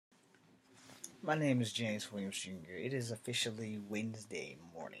My name is James Williams Jr. It is officially Wednesday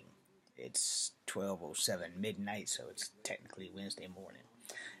morning. It's 12:07 midnight, so it's technically Wednesday morning.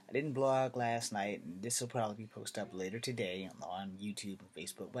 I didn't blog last night, and this will probably be posted up later today on YouTube and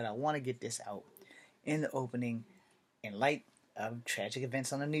Facebook, but I want to get this out in the opening in light of tragic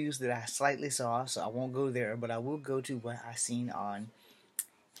events on the news that I slightly saw, so I won't go there, but I will go to what I seen on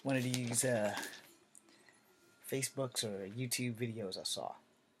one of these Facebooks or YouTube videos I saw.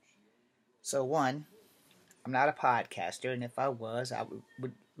 So one, I'm not a podcaster, and if I was, I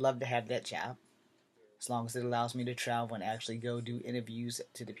would love to have that job, as long as it allows me to travel and actually go do interviews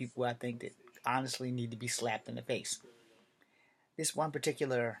to the people I think that honestly need to be slapped in the face. This one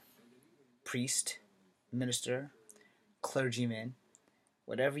particular priest, minister, clergyman,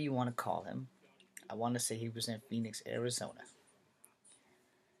 whatever you want to call him, I want to say he was in Phoenix, Arizona.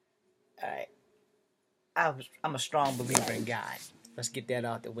 Alright, I'm a strong believer in God. Let's get that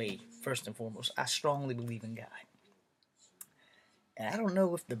out the way first and foremost. I strongly believe in God. And I don't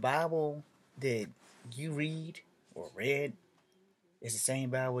know if the Bible that you read or read is the same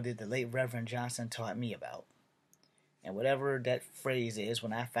Bible that the late Reverend Johnson taught me about. And whatever that phrase is,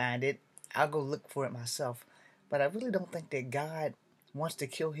 when I find it, I'll go look for it myself. But I really don't think that God wants to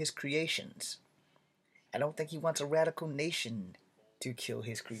kill his creations. I don't think he wants a radical nation to kill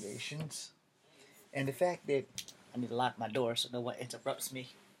his creations. And the fact that I need to lock my door so no one interrupts me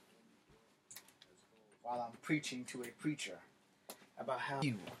while I'm preaching to a preacher about how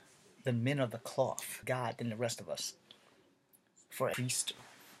you, the men of the cloth, God than the rest of us, for a priest,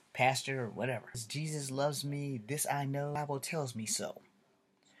 pastor, or whatever. Jesus loves me, this I know, the Bible tells me so.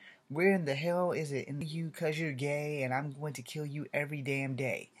 Where in the hell is it in you because you're gay and I'm going to kill you every damn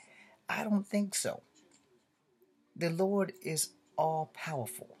day? I don't think so. The Lord is all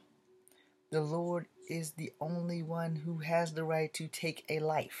powerful. The Lord is the only one who has the right to take a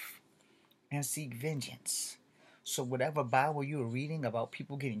life and seek vengeance. So whatever Bible you are reading about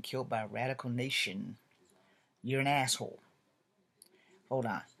people getting killed by a radical nation, you're an asshole. Hold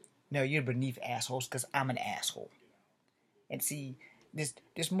on. No, you're beneath assholes because I'm an asshole. And see,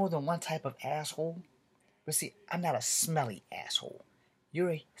 there's more than one type of asshole. But see, I'm not a smelly asshole.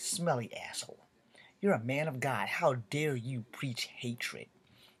 You're a smelly asshole. You're a man of God. How dare you preach hatred?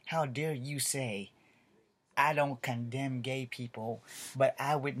 How dare you say, I don't condemn gay people, but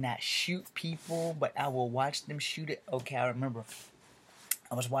I would not shoot people, but I will watch them shoot it. Okay, I remember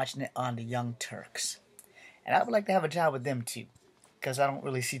I was watching it on the Young Turks. And I would like to have a job with them too, because I don't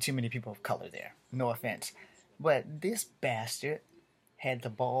really see too many people of color there. No offense. But this bastard had the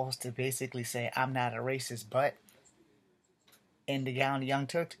balls to basically say, I'm not a racist, but, and the guy on the Young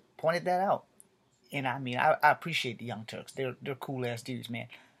Turks pointed that out. And I mean, I appreciate the Young Turks. They're cool ass dudes, man.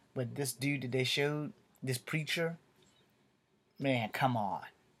 But this dude that they showed, this preacher, man, come on.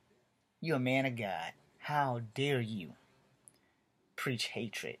 You're a man of God. How dare you preach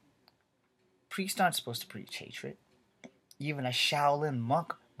hatred? Priests aren't supposed to preach hatred. Even a Shaolin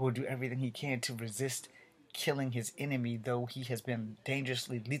monk will do everything he can to resist killing his enemy, though he has been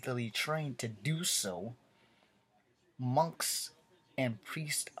dangerously, lethally trained to do so. Monks and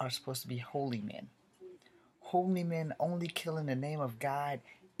priests are supposed to be holy men. Holy men only kill in the name of God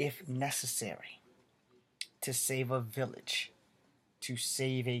if necessary. To save a village. To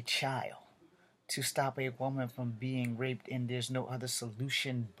save a child. To stop a woman from being raped, and there's no other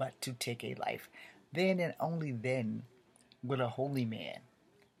solution but to take a life. Then and only then will a holy man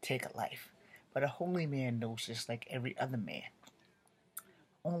take a life. But a holy man knows just like every other man.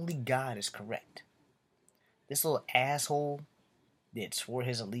 Only God is correct. This little asshole that swore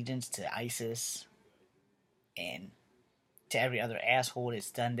his allegiance to ISIS and to every other asshole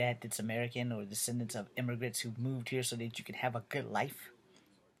that's done that's American or descendants of immigrants who moved here so that you can have a good life.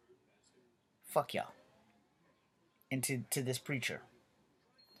 Fuck y'all. And to this preacher,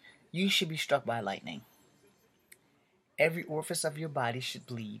 you should be struck by lightning. Every orifice of your body should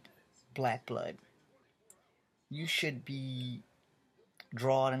bleed black blood. You should be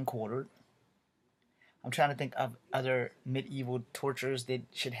drawn and quartered. I'm trying to think of other medieval tortures that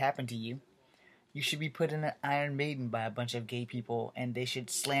should happen to you. You should be put in an Iron Maiden by a bunch of gay people, and they should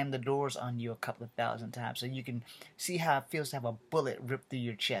slam the doors on you a couple of thousand times so you can see how it feels to have a bullet ripped through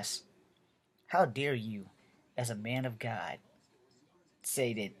your chest. How dare you, as a man of God,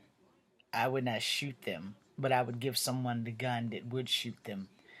 say that I would not shoot them, but I would give someone the gun that would shoot them.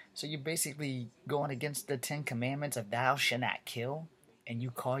 So you're basically going against the 10 Commandments of thou shalt not kill, and you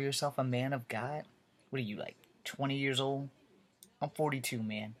call yourself a man of God? What are you, like 20 years old? I'm 42,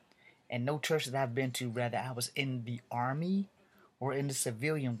 man. And no church that I've been to, whether I was in the army or in the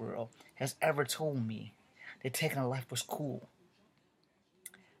civilian world, has ever told me that taking a life was cool.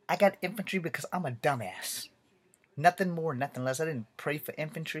 I got infantry because I'm a dumbass. Nothing more, nothing less. I didn't pray for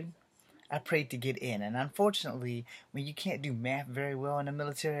infantry. I prayed to get in. And unfortunately, when you can't do math very well in the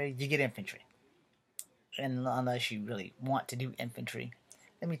military, you get infantry. And unless you really want to do infantry,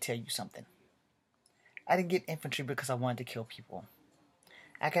 let me tell you something. I didn't get infantry because I wanted to kill people.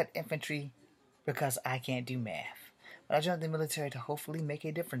 I got infantry because I can't do math. But I joined the military to hopefully make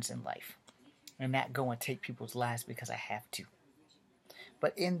a difference in life and not go and take people's lives because I have to.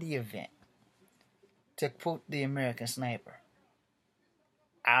 But in the event, to quote the American sniper,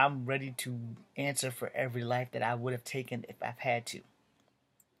 I'm ready to answer for every life that I would have taken if I've had to.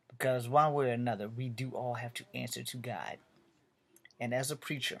 Because one way or another, we do all have to answer to God. And as a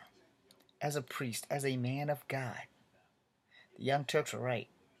preacher, as a priest, as a man of God, the Young Turks are right.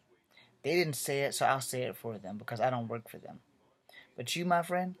 They didn't say it, so I'll say it for them because I don't work for them. But you, my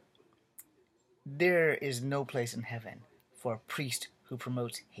friend, there is no place in heaven for a priest who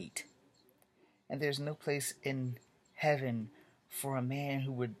promotes hate. And there's no place in heaven for a man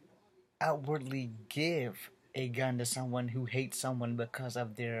who would outwardly give a gun to someone who hates someone because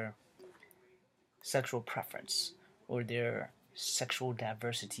of their sexual preference or their sexual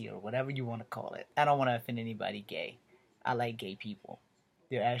diversity or whatever you want to call it. I don't want to offend anybody gay. I like gay people.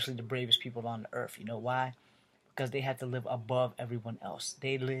 They're actually the bravest people on the earth. You know why? Because they have to live above everyone else.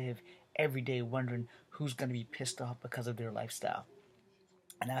 They live every day wondering who's going to be pissed off because of their lifestyle.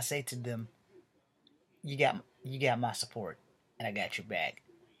 And I say to them, you got my support, and I got your back.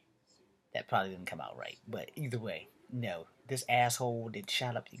 That probably didn't come out right, but either way, no. This asshole that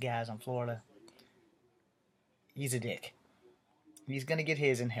shot up you guys in Florida, he's a dick. He's gonna get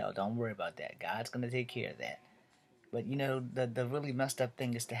his in hell. Don't worry about that. God's gonna take care of that. But you know, the really messed up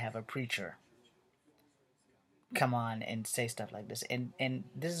thing is to have a preacher come on and say stuff like this. And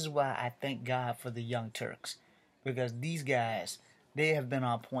this is why I thank God for the Young Turks. Because these guys, they have been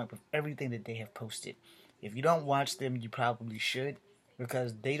on point with everything that they have posted. If you don't watch them, you probably should.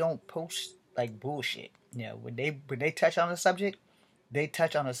 Because they don't post like bullshit. You know, when they touch on a subject, they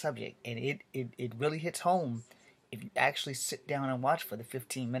touch on a subject. And it really hits home if you actually sit down and watch for the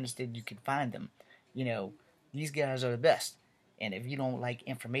 15 minutes that you can find them. You know, these guys are the best. And if you don't like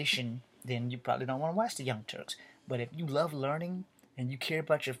information, then you probably don't want to watch the Young Turks. But if you love learning and you care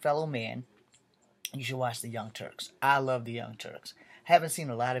about your fellow man, you should watch the Young Turks. I love the Young Turks. I haven't seen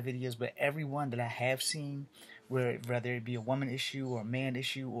a lot of videos, but every one that I have seen, whether it be a woman issue or a man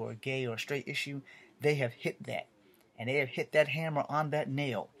issue or a gay or a straight issue, they have hit that. And they have hit that hammer on that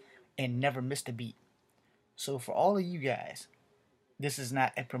nail and never missed a beat. So for all of you guys, this is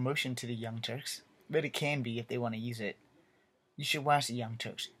not a promotion to the Young Turks, but it can be if they want to use it. You should watch the Young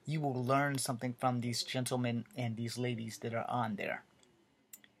Turks. You will learn something from these gentlemen and these ladies that are on there.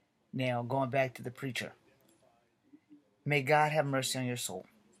 Now, going back to the preacher. May God have mercy on your soul.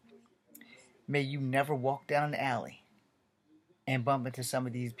 May you never walk down an alley and bump into some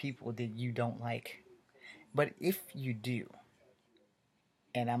of these people that you don't like. But if you do,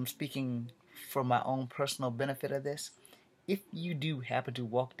 and I'm speaking for my own personal benefit of this, if you do happen to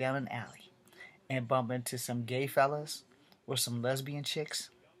walk down an alley and bump into some gay fellas or some lesbian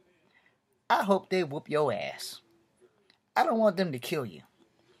chicks, I hope they whoop your ass. I don't want them to kill you,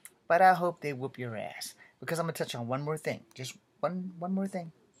 but I hope they whoop your ass. Because I'm going to touch on one more thing. Just one more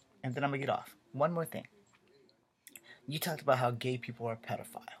thing. And then I'm going to get off. One more thing. You talked about how gay people are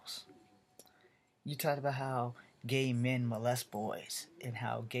pedophiles. You talked about how gay men molest boys. And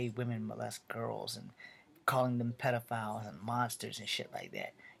how gay women molest girls. And calling them pedophiles and monsters and shit like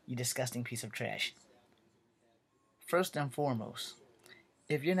that. You disgusting piece of trash. First and foremost,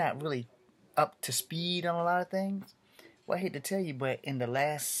 if you're not really up to speed on a lot of things, well, I hate to tell you, but in the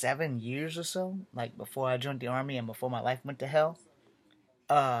last 7 years or so, like before I joined the army and before my life went to hell,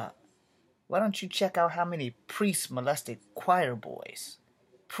 why don't you check out how many priests molested choir boys?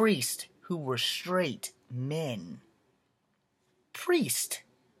 Priests who were straight men. Priest,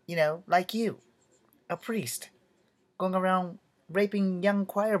 you know, like you. A priest. Going around raping young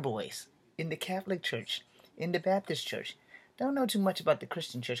choir boys in the Catholic Church, in the Baptist Church. Don't know too much about the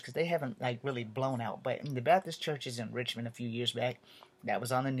Christian church because they haven't like really blown out. But in the Baptist churches in Richmond a few years back, that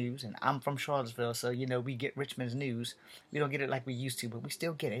was on the news. And I'm from Charlottesville, so you know we get Richmond's news. We don't get it like we used to, but we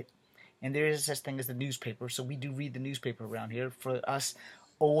still get it. And there is such thing as the newspaper, so we do read the newspaper around here. For us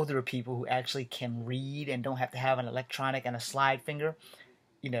older people who actually can read and don't have to have an electronic and a slide finger,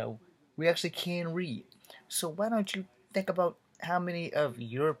 you know, we actually can read. So why don't you think about how many of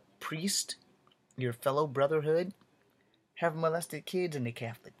your priests, your fellow brotherhood, have molested kids in the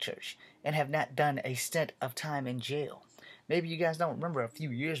Catholic Church and have not done a stint of time in jail. Maybe you guys don't remember a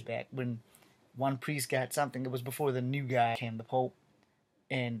few years back when one priest got something. It was before the new guy became the Pope,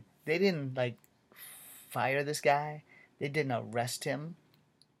 And they didn't, like, fire this guy. They didn't arrest him.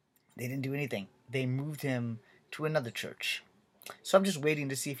 They didn't do anything. They moved him to another church. So I'm just waiting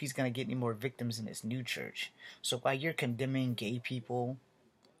to see if he's going to get any more victims in his new church. So while you're condemning gay people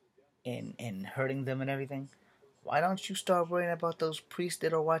and hurting them and everything, why don't you start worrying about those priests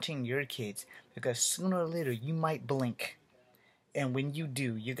that are watching your kids? Because sooner or later you might blink. And when you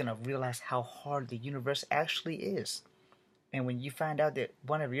do, you're going to realize how hard the universe actually is. And when you find out that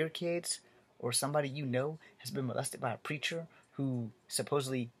one of your kids or somebody you know has been molested by a preacher who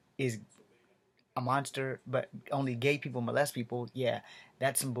supposedly is a monster, but only gay people molest people, yeah,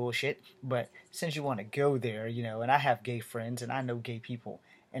 that's some bullshit. But since you want to go there, and I have gay friends and I know gay people,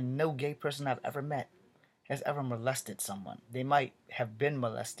 and no gay person I've ever met has ever molested someone. They might have been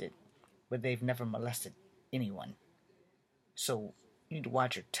molested, but they've never molested anyone. So you need to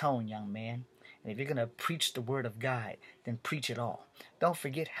watch your tone, young man. And if you're going to preach the word of God, then preach it all. Don't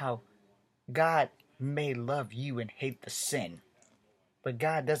forget how God may love you and hate the sin, but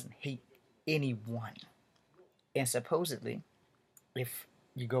God doesn't hate anyone. And supposedly, if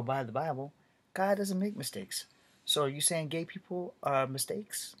you go by the Bible, God doesn't make mistakes. So are you saying gay people are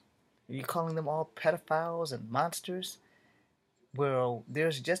mistakes? Are you calling them all pedophiles and monsters? Well,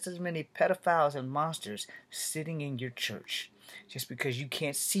 there's just as many pedophiles and monsters sitting in your church. Just because you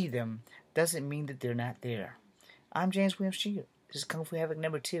can't see them doesn't mean that they're not there. I'm James Williams Jr. This is Kung Fu Havoc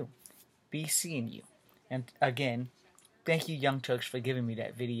number 2. Be seeing you. And again, thank you, Young Turks, for giving me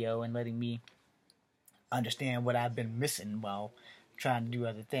that video and letting me understand what I've been missing while trying to do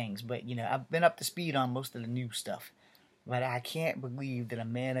other things. But, I've been up to speed on most of the new stuff. But I can't believe that a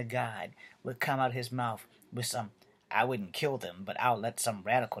man of God would come out of his mouth with some, I wouldn't kill them, but I'll let some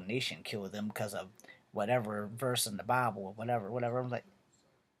radical nation kill them because of whatever verse in the Bible or whatever. I'm like,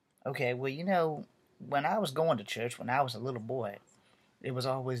 okay, well, when I was going to church, when I was a little boy, it was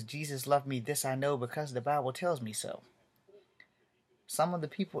always, Jesus loved me, this I know because the Bible tells me so. Some of the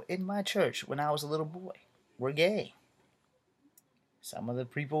people in my church when I was a little boy were gay. Some of the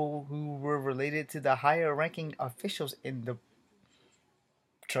people who were related to the higher ranking officials in the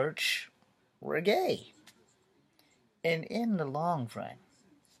church were gay. And in the long run,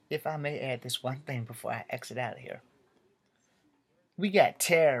 if I may add this one thing before I exit out of here, we got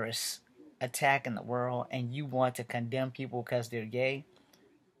terrorists attacking the world and you want to condemn people because they're gay.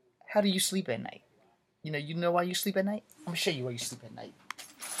 How do you sleep at night? You know why you sleep at night? I'm going to show you why you sleep at night.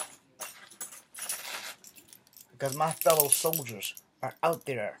 Because my fellow soldiers are out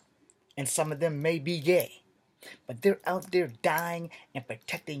there, and some of them may be gay, but they're out there dying and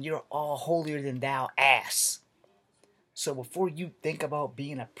protecting your all holier than thou ass. So before you think about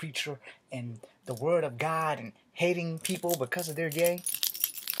being a preacher and the word of God and hating people because of their gay,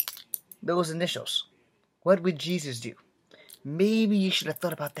 those initials, what would Jesus do? Maybe you should have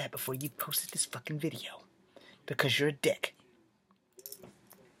thought about that before you posted this fucking video, because you're a dick.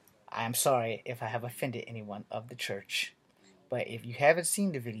 I'm sorry if I have offended anyone of the church. But if you haven't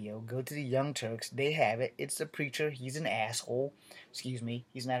seen the video, go to the Young Turks. They have it. It's the preacher. He's an asshole. Excuse me.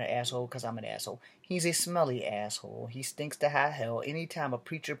 He's not an asshole because I'm an asshole. He's a smelly asshole. He stinks to high hell. Anytime a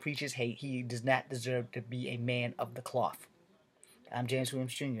preacher preaches hate, he does not deserve to be a man of the cloth. I'm James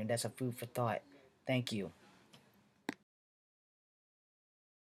Williams Jr., and that's a food for thought. Thank you.